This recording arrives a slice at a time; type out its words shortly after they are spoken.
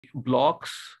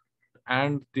blocks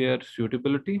and their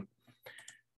suitability.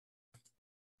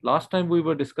 Last time we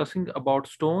were discussing about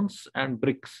stones and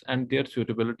bricks and their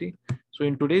suitability. So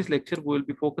in today's lecture, we will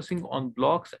be focusing on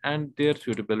blocks and their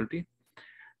suitability.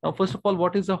 Now, first of all,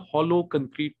 what is a hollow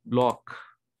concrete block?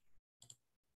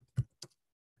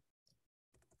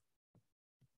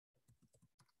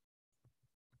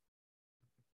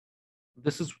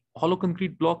 Hollow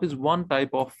concrete block is one type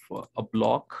of a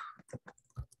block.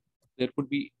 There could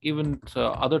be even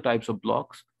other types of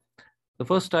blocks. The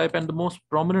first type and the most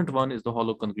prominent one is the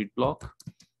hollow concrete block.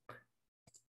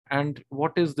 And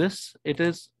what is this? It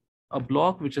is a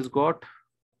block which has got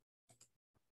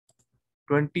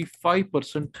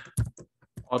 25%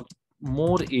 or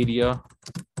more area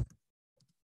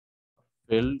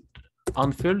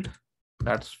unfilled,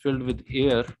 that's filled with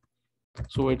air.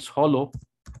 So it's hollow.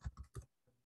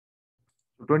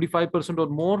 25% or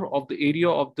more of the area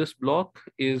of this block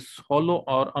is hollow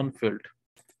or unfilled.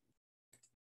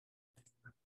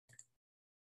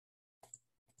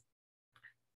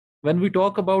 When we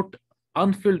talk about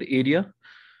unfilled area,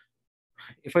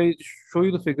 if I show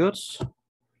you the figures,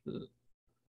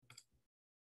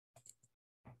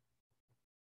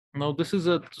 now this is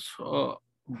a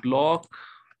block,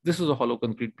 this is a hollow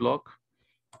concrete block,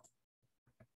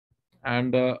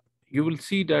 and you will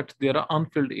see that there are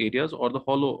unfilled areas or the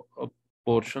hollow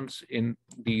portions in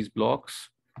these blocks.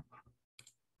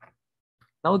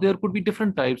 Now there could be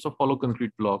different types of hollow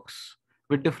concrete blocks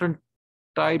with different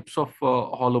types of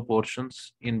hollow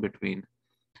portions in between.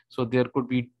 So there could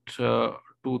be 2,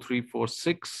 3, 4,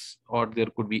 6, or there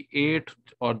could be 8,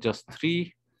 or just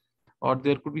 3, or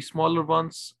there could be smaller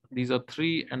ones. These are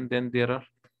 3, and then there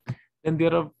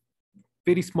are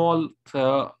very small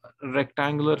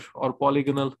rectangular or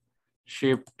polygonal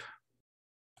shaped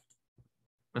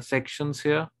sections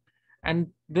here, and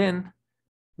then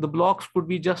the blocks could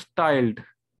be just tiled.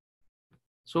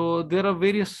 So there are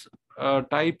various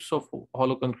types of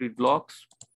hollow concrete blocks,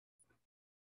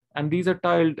 and these are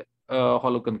tiled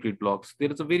hollow concrete blocks.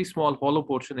 There is a very small hollow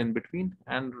portion in between,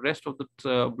 and the rest of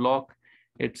the block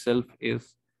itself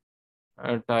is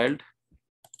tiled.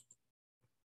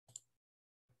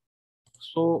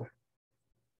 So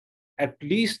at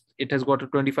least it has got a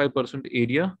 25%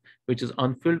 area which is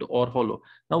unfilled or hollow.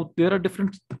 Now there are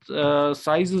different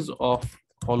sizes of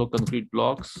hollow concrete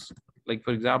blocks. Like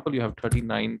for example, you have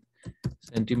 39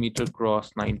 centimeter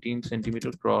cross, 19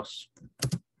 centimeter cross,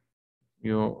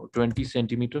 20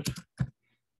 centimeter.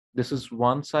 This is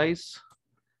one size.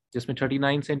 Just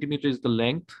 39 centimeter is the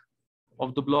length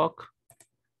of the block,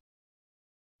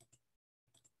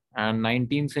 and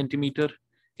 19 centimeter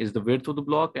is the width of the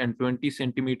block, and 20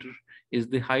 centimeter is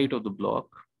the height of the block.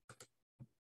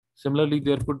 Similarly,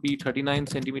 there could be 39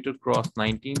 centimeter cross,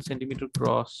 19 centimeter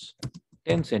cross,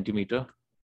 10 centimeter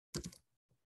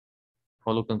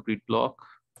hollow concrete block.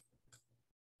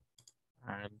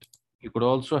 And you could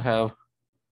also have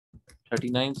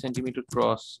 39 centimeter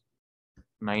cross,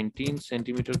 19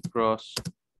 centimeter cross,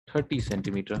 30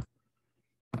 centimeter.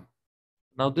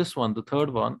 Now this one, the third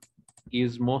one,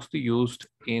 is mostly used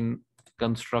in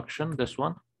construction. This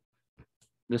one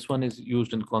is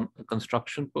used in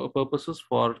construction purposes,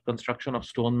 for construction of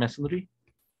stone masonry.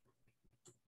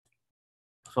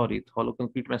 Sorry, hollow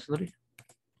concrete masonry.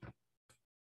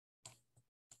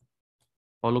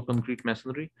 Hollow concrete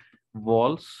masonry,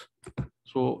 walls.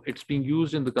 So it's being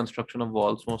used in the construction of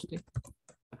walls mostly.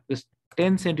 This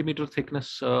 10 centimeter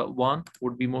thickness one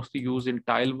would be mostly used in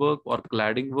tile work or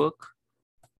cladding work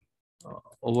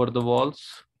over the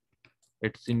walls.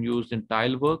 It's used in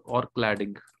tile work or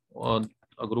cladding. On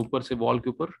a grouper, say wall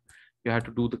cooper, you have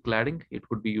to do the cladding, it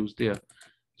would be used there.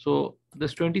 So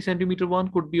this 20 centimeter one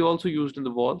could be also used in the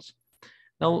walls.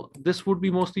 Now this would be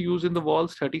mostly used in the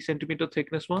walls, 30 centimeter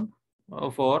thickness one,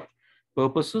 for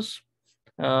purposes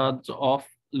of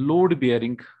load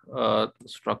bearing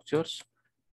structures,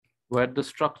 where the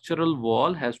structural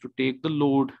wall has to take the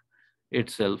load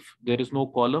itself. There is no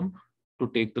column to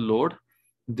take the load.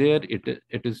 There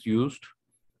it is used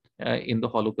in the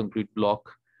hollow concrete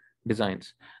block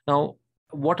designs. Now,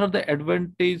 what are the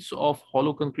advantages of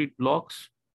hollow concrete blocks?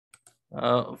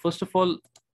 First of all,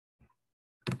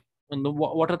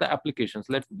 what are the applications?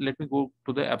 Let me go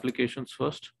to the applications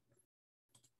first.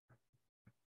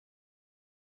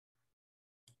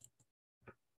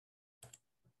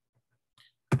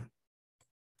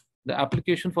 The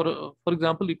application, for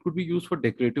example, it could be used for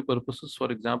decorative purposes.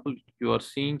 For example, you are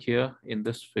seeing here in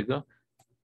this figure,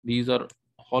 these are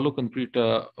hollow concrete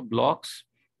blocks.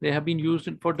 They have been used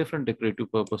for different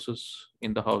decorative purposes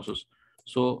in the houses.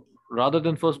 So rather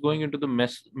than first going into the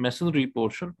masonry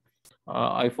portion,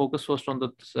 I focus first on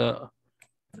the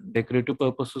decorative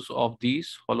purposes of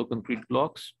these hollow concrete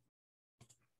blocks.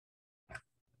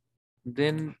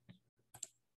 Then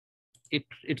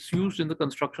it's used in the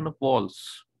construction of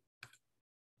walls.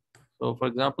 So for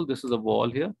example, this is a wall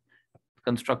here,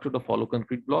 constructed of hollow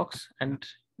concrete blocks, and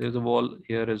there's a wall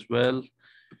here as well.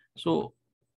 So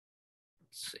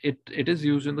it is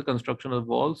used in the construction of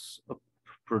walls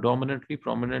prominently.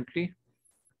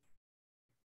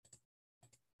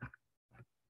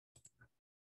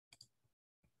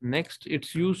 Next,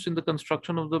 it's used in the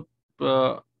construction of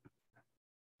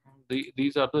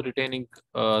these are the retaining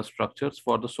structures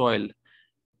for the soil.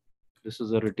 This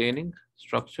is a retaining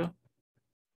structure.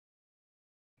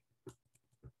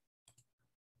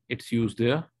 It's used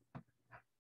there.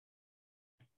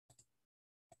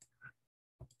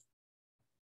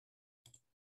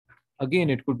 Again,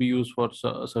 it could be used for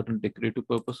certain decorative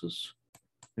purposes,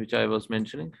 which I was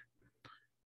mentioning.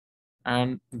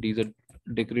 And these are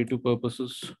decorative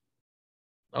purposes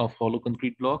of hollow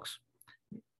concrete blocks.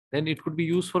 Then it could be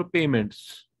used for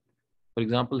payments. For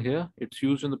example, here it's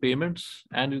used in the payments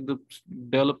and in the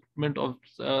development of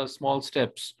small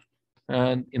steps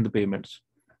and in the payments.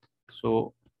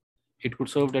 So it could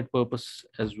serve that purpose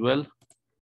as well.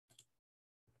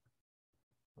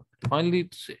 Finally,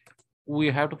 we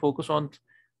have to focus on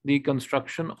the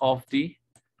construction of the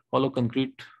hollow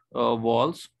concrete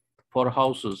walls for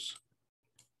houses,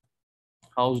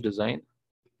 house design.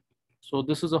 So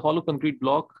this is a hollow concrete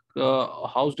block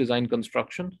house design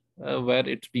construction where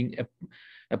it's being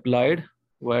applied,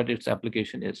 where its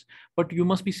application is. But you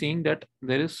must be seeing that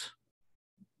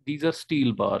these are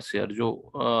steel bars here.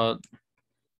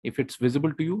 If it's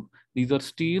visible to you, these are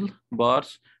steel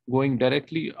bars going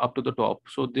directly up to the top.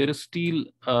 So there is steel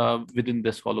within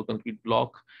this hollow concrete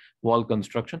block wall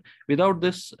construction. Without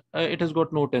this, it has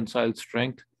got no tensile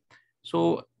strength.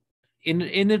 So in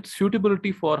its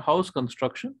suitability for house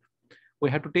construction, we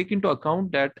have to take into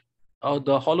account that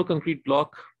the hollow concrete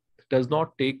block does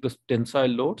not take the tensile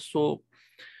load. So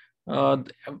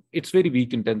it's very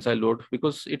weak in tensile load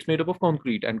because it's made up of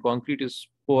concrete, and concrete is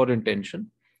poor in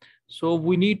tension. So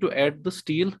we need to add the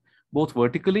steel both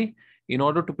vertically in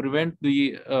order to prevent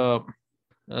the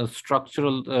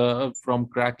structural from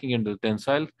cracking into the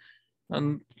tensile,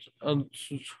 and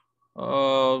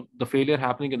the failure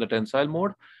happening in the tensile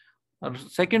mode.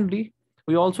 Secondly,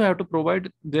 we also have to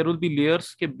provide, there will be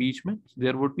layers ke beech mein,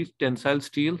 there would be tensile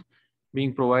steel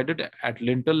being provided at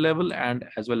lintel level and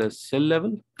as well as cell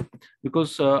level,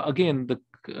 because again, the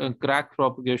crack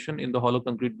propagation in the hollow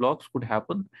concrete blocks could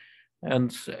happen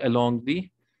and along the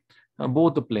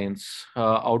both the planes,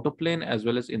 outer plane as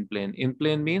well as in plane. In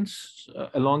plane means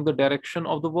along the direction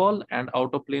of the wall, and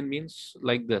outer plane means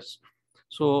like this.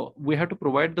 So we have to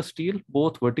provide the steel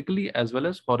both vertically as well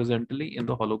as horizontally in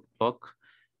the hollow block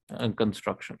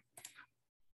construction.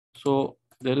 So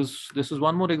this is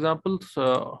one more example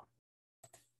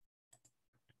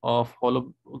of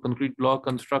hollow concrete block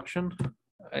construction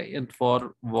and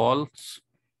for walls.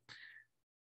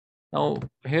 Now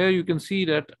here you can see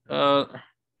that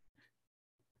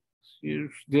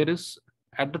there is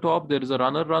at the top, there is a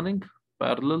runner running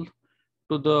parallel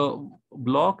to the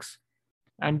blocks,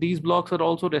 and these blocks are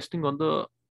also resting on the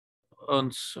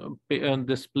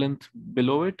this plinth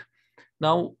below it.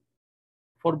 Now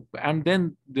and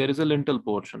then there is a lintel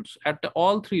portions at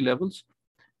all three levels.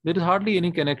 There is hardly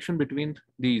any connection between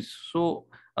these, so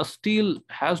a steel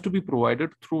has to be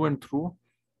provided through and through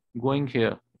going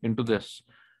here into this.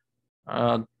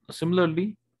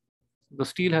 Similarly, the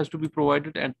steel has to be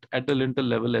provided at the lintel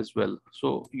level as well.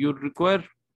 So you require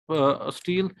a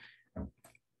steel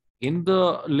in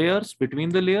the layers, between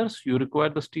the layers, you require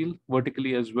the steel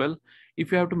vertically as well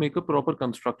if you have to make a proper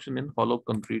construction in hollow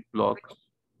concrete blocks.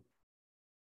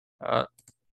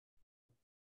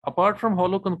 Apart from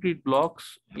hollow concrete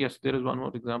blocks, yes, there is one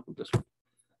more example, this one.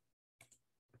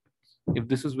 If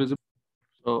this is visible.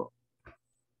 So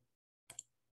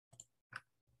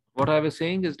what I was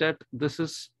saying is that this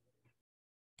is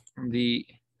the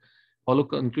hollow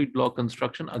concrete block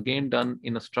construction, again done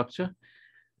in a structure,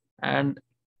 and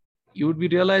you would be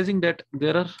realizing that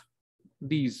there are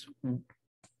these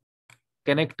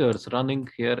connectors running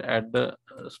here at the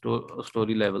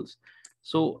story levels.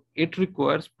 So it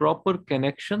requires proper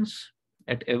connections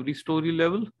at every story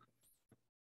level.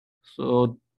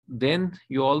 So then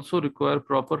you also require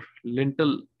proper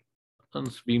lintel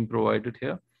being provided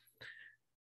here.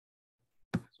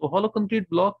 So hollow concrete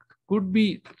block could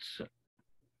be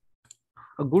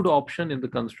a good option in the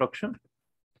construction,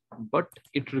 but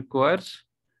it requires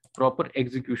proper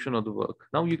execution of the work.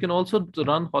 Now you can also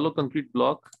run hollow concrete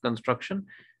block construction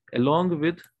along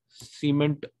with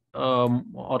cement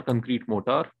or concrete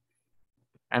mortar.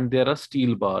 and there are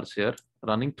steel bars here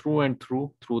running through and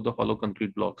through the hollow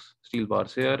concrete blocks. Steel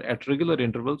bars here at regular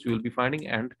intervals you will be finding,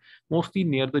 and mostly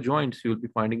near the joints you will be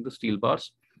finding the steel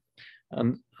bars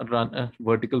and run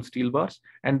vertical steel bars,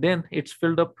 and then it's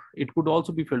filled up. It could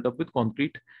also be filled up with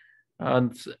concrete,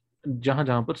 and jahan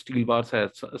jahan par steel bars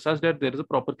has, such that there is a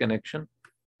proper connection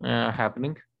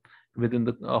happening within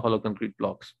the hollow concrete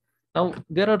blocks. Now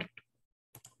there are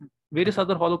various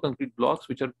other hollow concrete blocks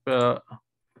which are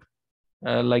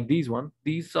like these one.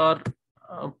 These are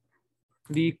uh,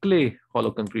 the clay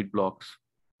hollow concrete blocks.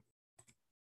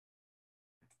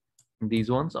 These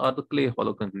ones are the clay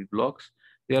hollow concrete blocks.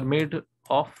 They are made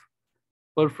of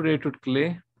perforated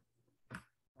clay,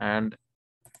 and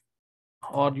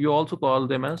or you also call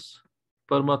them as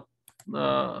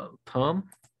permatherm.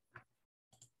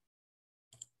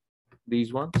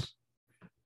 These ones.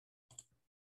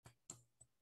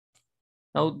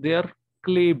 Now they are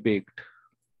clay baked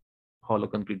hollow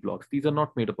concrete blocks. These are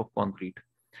not made up of concrete.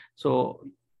 So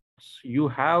you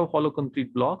have hollow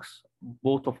concrete blocks,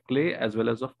 both of clay as well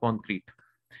as of concrete.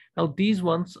 Now these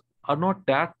ones are not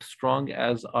that strong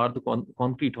as are the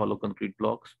concrete hollow concrete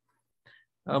blocks,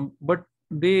 but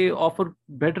they offer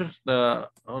better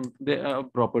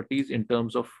properties in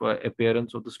terms of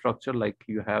appearance of the structure, like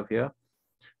you have here,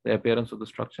 the appearance of the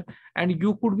structure. And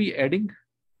you could be adding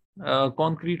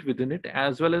concrete within it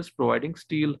as well as providing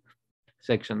steel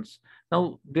sections.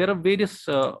 Now there are various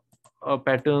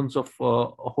patterns of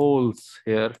holes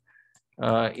here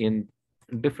in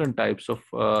different types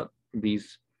of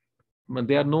these.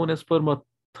 They are known as permotherm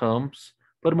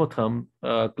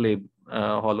clay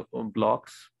hollow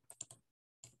blocks.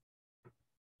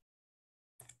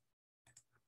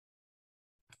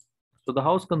 So the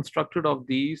house constructed of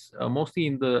these mostly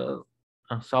in the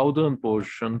southern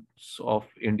portions of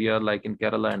India, like in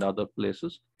Kerala and other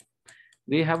places.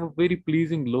 They have a very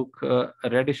pleasing look, a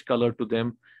reddish color to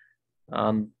them,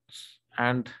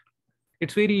 and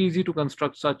it's very easy to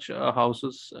construct such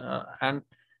houses, and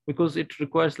because it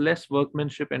requires less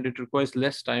workmanship and it requires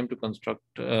less time to construct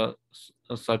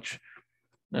such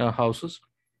houses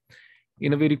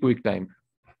in a very quick time.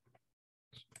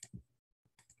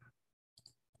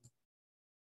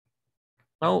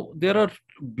 Now there are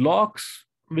blocks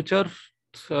which are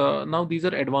now these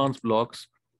are advanced blocks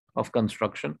of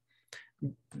construction.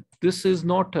 This is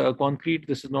not concrete,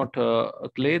 this is not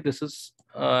clay, this is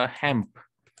hemp,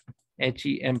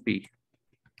 HEMP.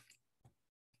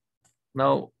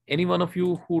 Now any one of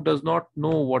you who does not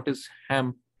know what is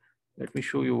hemp, let me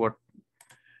show you what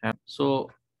hemp.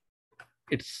 So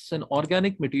it's an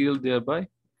organic material thereby.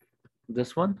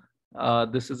 This one,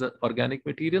 this is an organic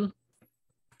material.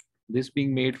 This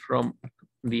being made from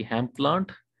the hemp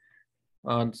plant,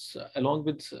 and along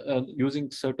with using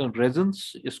certain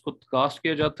resins, इसको cast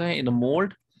किया जाता है in a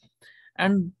mold,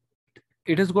 and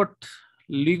it has got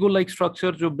Lego-like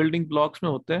structure जो building blocks में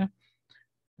होते हैं,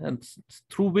 and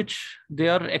through which they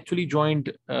are actually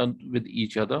joined with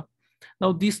each other.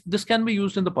 Now this can be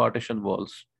used in the partition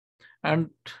walls, and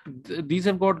these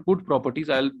have got good properties.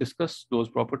 I'll discuss those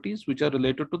properties which are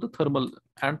related to the thermal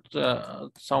and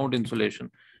sound insulation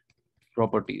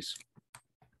properties.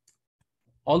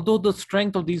 Although the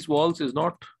strength of these walls is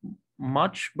not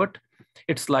much, but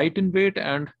it's light in weight,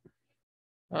 and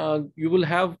you will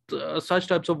have such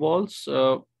types of walls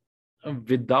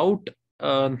without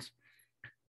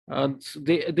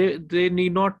they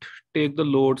need not take the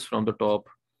loads from the top.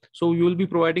 So you will be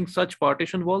providing such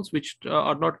partition walls which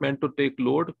are not meant to take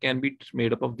load, can be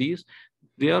made up of these.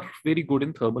 They are very good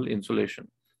in thermal insulation.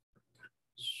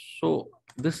 So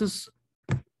this is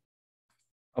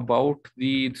about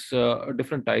these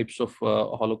different types of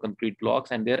hollow concrete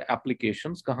blocks and their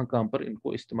applications. कहाँ कहाँ पर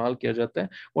इनको इस्तेमाल किया जाता है?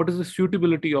 What is the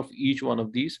suitability of each one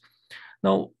of these?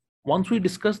 Now, once we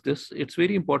discuss this, it's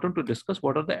very important to discuss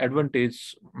what are the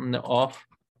advantages of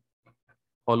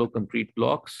hollow concrete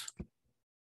blocks.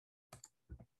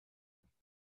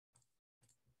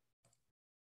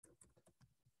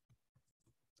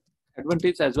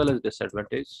 Advantage as well as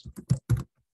disadvantage.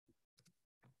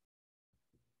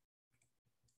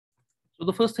 So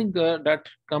the first thing that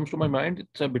comes to my mind,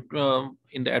 it's a bit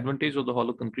in the advantage of the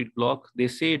hollow concrete block. They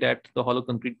say that the hollow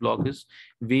concrete block is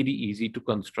very easy to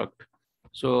construct.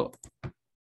 So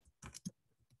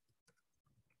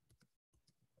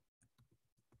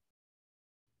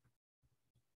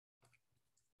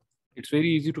it's very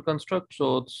easy to construct.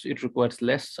 So it requires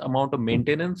less amount of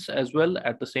maintenance as well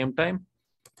at the same time.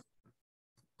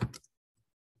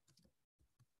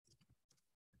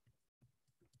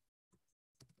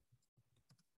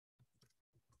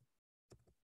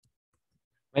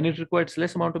 When it requires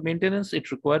less amount of maintenance, it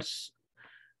requires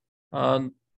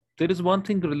there is one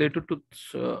thing related to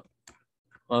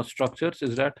structures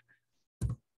is that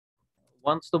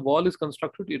once the wall is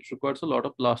constructed, it requires a lot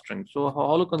of plastering. So a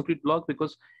hollow concrete block,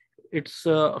 because its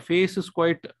face is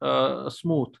quite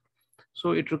smooth,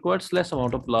 so it requires less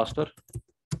amount of plaster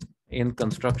in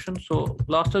construction. So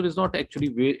plaster is not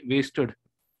actually wasted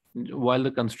while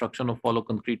the construction of hollow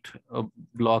concrete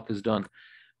block is done.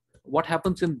 What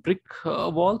happens in brick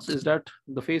walls is that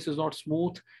the face is not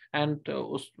smooth, and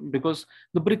because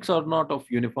the bricks are not of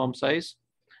uniform size,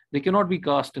 they cannot be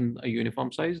cast in a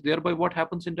uniform size. Thereby, what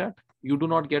happens in that? You do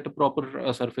not get a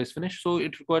proper surface finish. So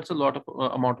it requires a lot of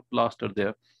amount of plaster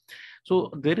there. So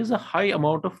there is a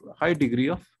high degree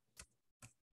of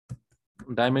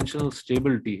dimensional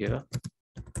stability here.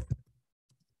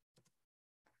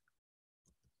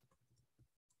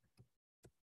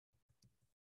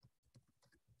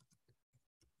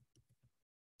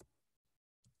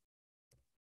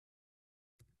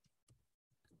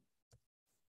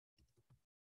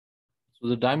 So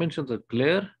the dimensions are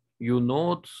clear. You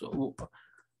know,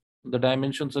 the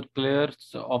dimensions are clear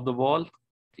of the wall.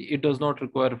 It does not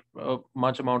require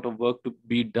much amount of work to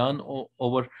be done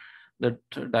over the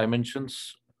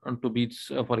dimensions, and to be,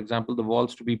 for example, the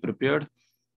walls to be prepared.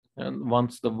 And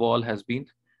once the wall has been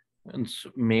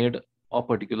made a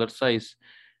particular size,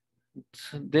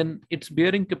 then its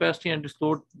bearing capacity and its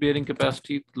load bearing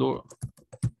capacity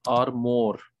are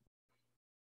more.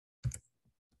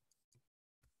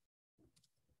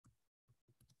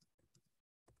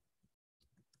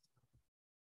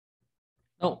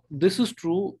 Now, this is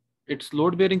true. Its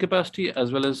load bearing capacity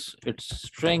as well as its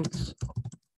strength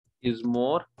is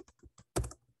more.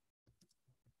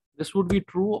 This would be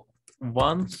true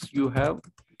once you have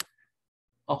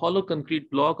a hollow concrete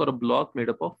block or a block made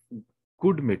up of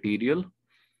good material,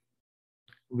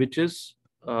 which is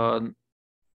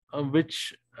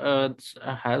which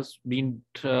has been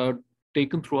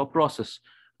taken through a process.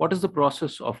 What is the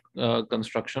process of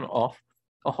construction of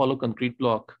a hollow concrete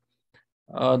block?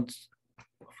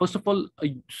 First of all,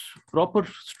 a proper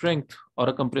strength or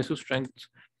a compressive strength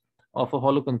of a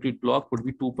hollow concrete block would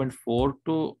be 2.4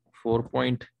 to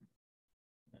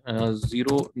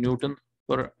 4.0 Newton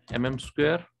per mm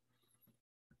square.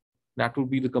 That would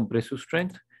be the compressive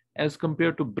strength. As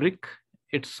compared to brick,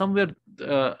 it's somewhere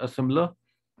similar.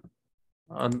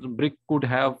 Brick could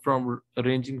have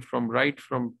ranging from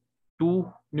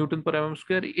 2 Newton per mm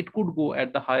square. It could go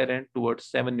at the higher end towards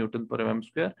 7 Newton per mm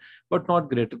square, but not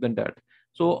greater than that.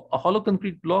 So a hollow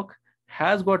concrete block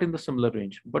has got in the similar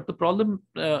range, but the problem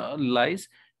lies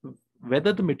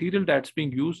whether the material that's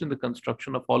being used in the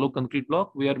construction of hollow concrete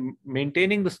block, we are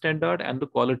maintaining the standard and the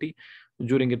quality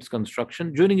during its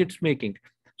construction, during its making.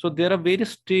 So there are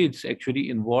various stages actually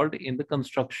involved in the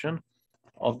construction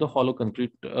of the hollow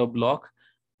concrete block.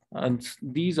 And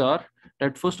these are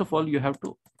that, first of all, you have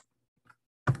to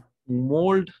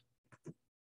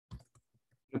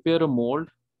prepare a mold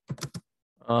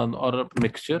or a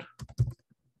mixture.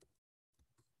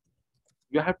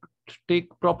 You have to take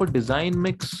proper design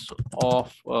mix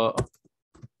of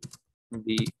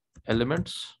the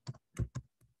elements.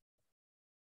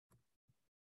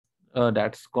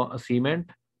 That's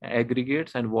cement,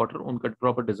 aggregates, and water. उनका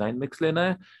proper design mix लेना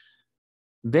है.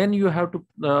 Then you have to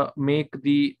make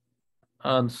the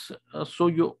so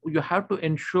you have to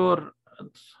ensure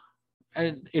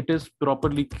and it is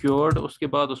properly cured. उसके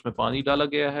बाद उसमें पानी डाला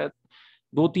गया है,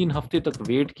 2-3 हफ्ते तक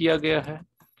wait किया गया है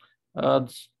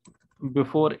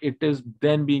before it is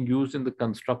then being used in the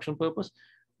construction purpose.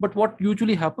 But what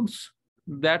usually happens,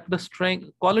 that the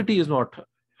strength quality is not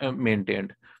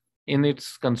maintained in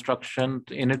its construction,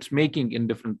 in its making in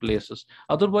different places.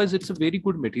 Otherwise, it's a very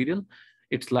good material.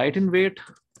 It's light in weight.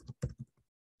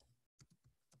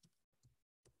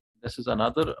 This is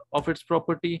another of its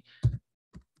property.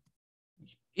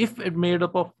 If it made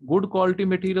up of good quality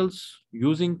materials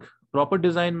using proper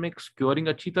design mix, curing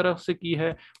अच्छी तरह से की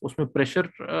है, उसमें pressure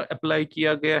apply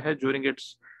किया गया है during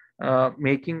its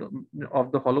making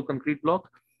of the hollow concrete block,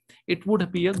 it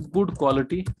would be a good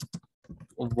quality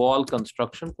wall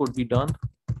construction could be done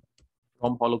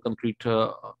from hollow concrete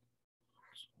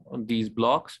these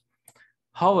blocks.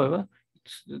 However,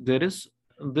 there is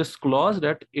this clause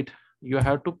that you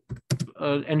have to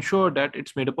ensure that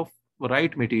it's made up of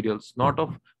right materials, not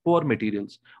of poor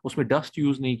materials. उसमें dust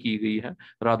use नहीं की गई है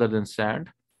rather than sand.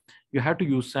 You have to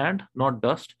use sand, not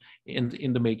dust,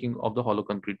 in the making of the hollow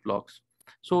concrete blocks.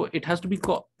 So it has to be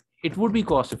it would be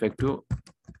cost effective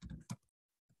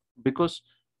because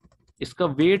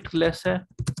इसका weight less है,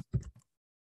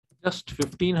 just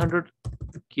 1500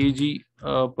 kg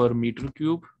per meter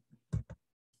cube.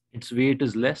 Its weight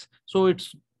is less, so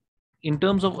it's in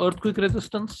terms of earthquake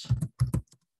resistance,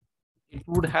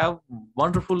 would have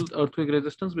wonderful earthquake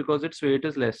resistance because its weight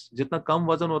is less. जितना कम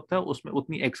वजन होता है उसमें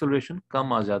उतनी acceleration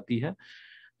कम आ जाती है.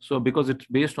 So because it's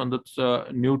based on the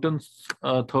Newton's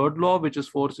third law, which is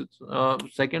force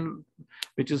second,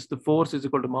 which is the force is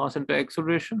equal to mass into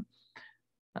acceleration.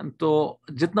 And तो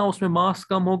जितना उसमें mass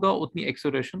कम होगा उतनी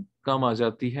acceleration कम आ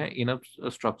जाती है in a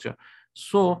structure.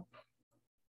 So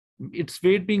its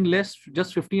weight being less,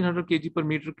 just 1500 kg per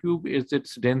meter cube is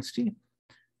its density.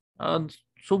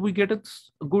 So we get a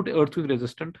good earthquake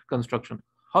resistant construction.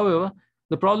 However,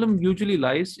 the problem usually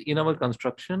lies in our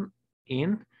construction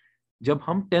in जब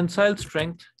हम tensile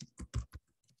strength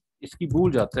इसकी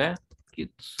भूल जाते हैं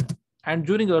and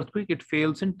during earthquake it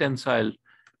fails in tensile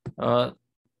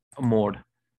mode.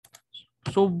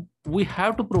 So we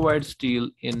have to provide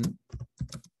steel in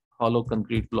hollow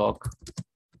concrete block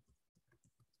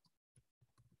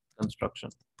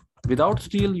construction. Without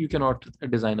steel you cannot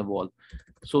design a wall.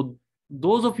 So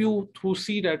those of you who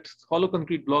see that hollow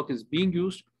concrete block is being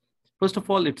used, first of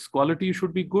all, its quality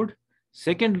should be good.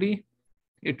 Secondly,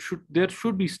 there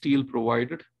should be steel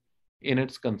provided in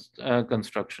its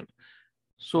construction.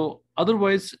 So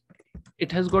otherwise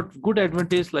it has got good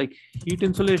advantage like heat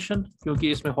insulation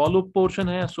क्योंकि इसमें hollow portion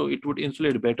है, so it would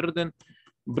insulate better than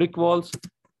brick walls.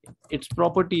 Its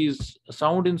properties,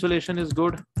 sound insulation is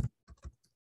good.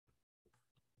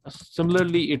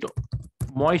 Similarly, it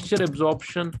moisture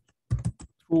absorption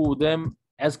through them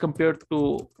as compared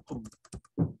to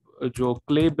जो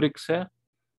clay bricks है,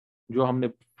 जो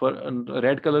हमने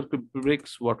red color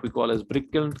bricks, what we call as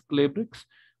brick kiln clay bricks,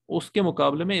 उसके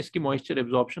मुकाबले में इसकी moisture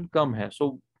absorption कम है.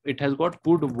 So it has got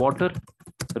good water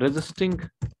resisting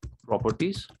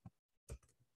properties.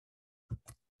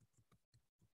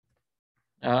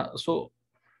 So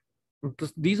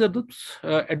these are the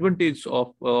advantages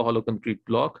of hollow concrete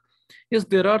block. Yes,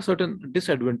 there are certain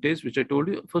disadvantages which I told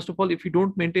you. First of all, if you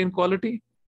don't maintain quality,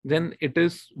 then it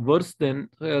is worse than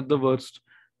the worst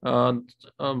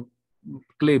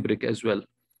clay brick as well.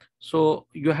 So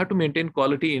you have to maintain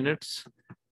quality in its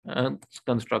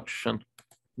construction,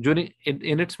 during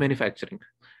in its manufacturing,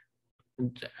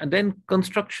 and then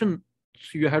construction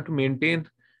you have to maintain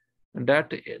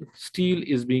that steel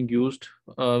is being used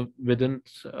within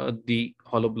the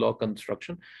hollow block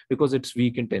construction because it's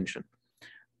weak in tension.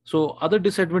 So other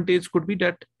disadvantage could be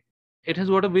that it has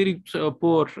got a very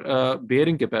poor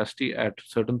bearing capacity at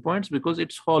certain points because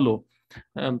it's hollow.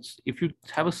 And if you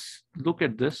have a look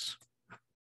at this,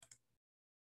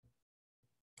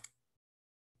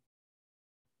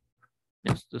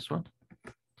 yes, this one.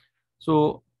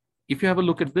 So if you have a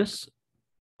look at this,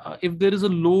 if there is a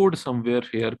load somewhere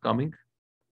here coming,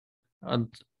 and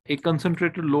एक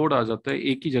concentrated load आ जाता है,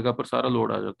 एक ही जगह पर सारा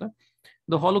load आ जाता है,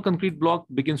 the hollow concrete block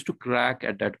begins to crack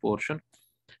at that portion.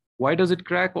 Why does it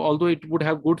crack? Although it would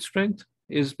have good strength,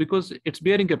 is because its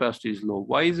bearing capacity is low.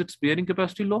 Why is its bearing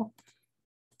capacity low?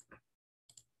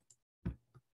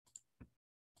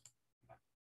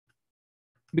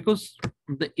 Because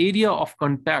the area of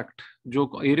contact, जो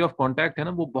area of contact है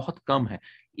ना, वो बहुत कम है.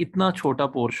 इतना छोटा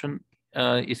portion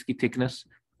इसकी thickness,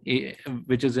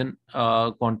 which is in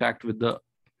contact with the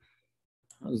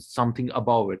something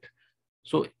above it.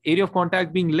 So area of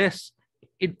contact being less,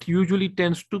 it usually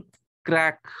tends to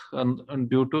crack and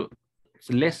due to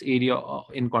less area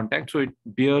in contact, so it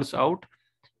bears out,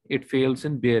 it fails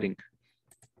in bearing.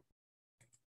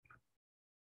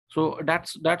 So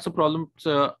that's a problem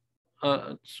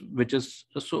which is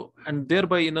so, and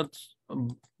thereby in a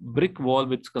brick wall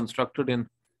which is constructed in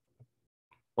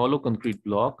hollow concrete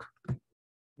block,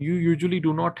 you usually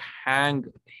do not hang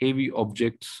heavy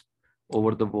objects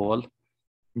over the wall.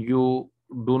 You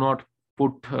do not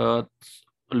put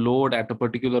load at a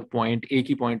particular point. एक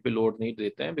ही point पे load नहीं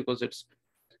देते हैं because it's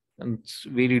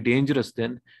very dangerous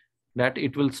then that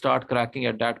it will start cracking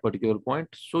at that particular point.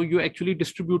 So you actually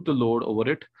distribute the load over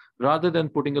it rather than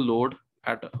putting a load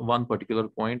at one particular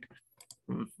point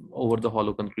over the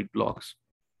hollow concrete blocks.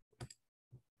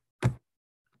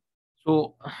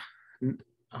 So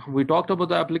we talked about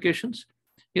the applications.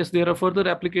 Yes, there are further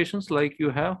applications like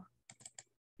you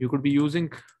could be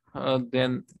using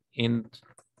then in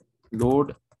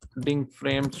loading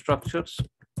frame structures.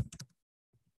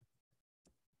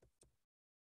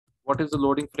 What is the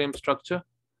loading frame structure?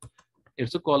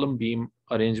 It's a column beam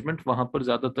arrangement. वहाँ पर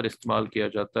ज़्यादातर इस्तेमाल किया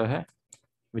जाता है,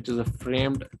 which is a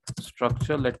framed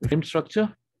structure. Framed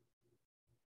structure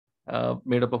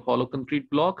made up of hollow concrete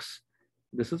blocks.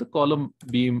 This is a column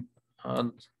beam,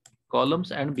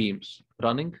 columns and beams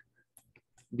running.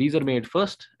 These are made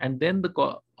first, and then the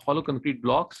hollow concrete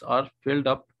blocks are filled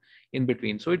up in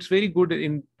between. So it's very good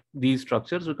in these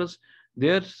structures because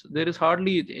there is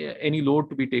hardly any load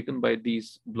to be taken by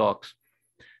these blocks.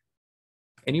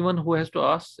 Anyone who has to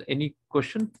ask any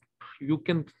question, you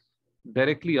can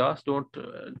directly ask. Don't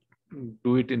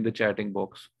do it in the chatting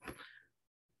box.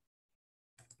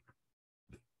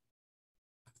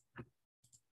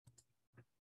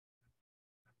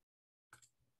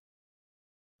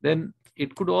 Then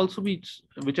it could also be,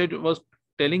 which I was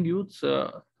telling you,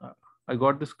 I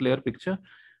got this clear picture.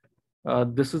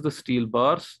 This is the steel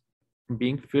bars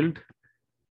being filled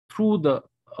through the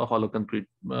hollow concrete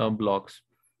blocks.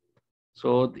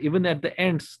 So even at the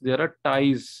ends, there are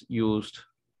ties used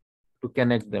to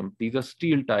connect them. These are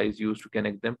steel ties used to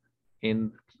connect them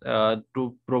in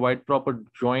to provide proper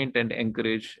joint and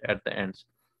anchorage at the ends.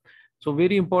 So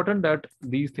very important that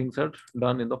these things are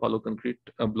done in the hollow concrete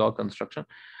block construction.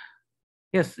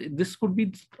 Yes, this could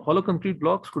be, hollow concrete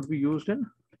blocks could be used in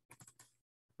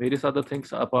various other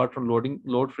things apart from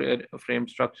load frame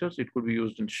structures. It could be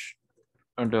used in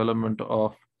development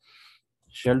of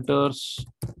shelters.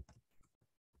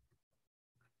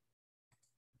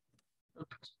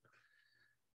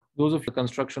 Those of the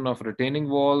construction of retaining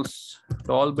walls,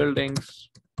 tall buildings.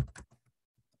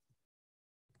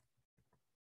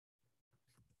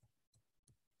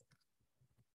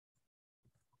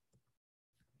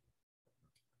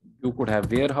 You could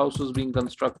have warehouses being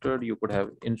constructed. You could have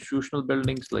institutional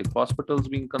buildings like hospitals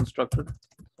being constructed.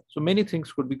 So many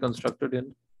things could be constructed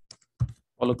in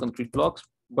hollow concrete blocks.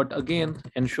 But again,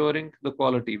 ensuring the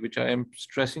quality, which I am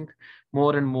stressing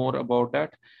more and more about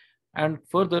that. And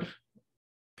further,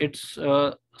 its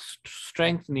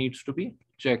strength needs to be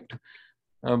checked.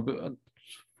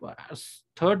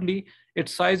 Thirdly,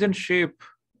 its size and shape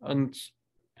and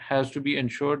has to be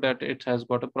ensured that it has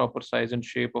got a proper size and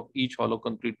shape of each hollow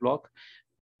concrete block.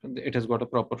 It has got a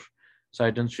proper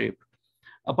size and shape.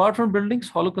 Apart from buildings,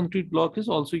 hollow concrete block is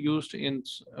also used in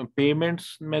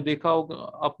pavements. में देखा होगा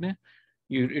आपने,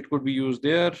 it could be used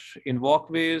there in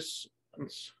walkways.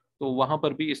 तो वहां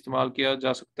पर भी इस्तेमाल किया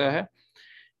जा सकता है.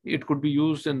 It could be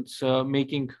used in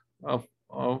making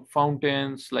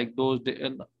fountains like those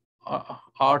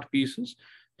art pieces.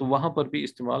 तो वहां पर भी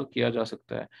इस्तेमाल किया जा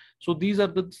सकता है. So these are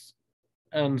the,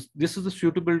 and this is the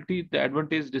suitability, the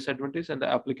advantage, disadvantage, and the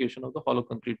application of the hollow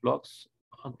concrete blocks.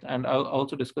 And I'll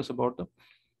also discuss about the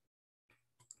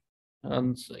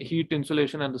heat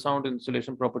insulation and the sound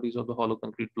insulation properties of the hollow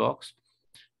concrete blocks.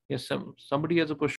 Yes, somebody has a question.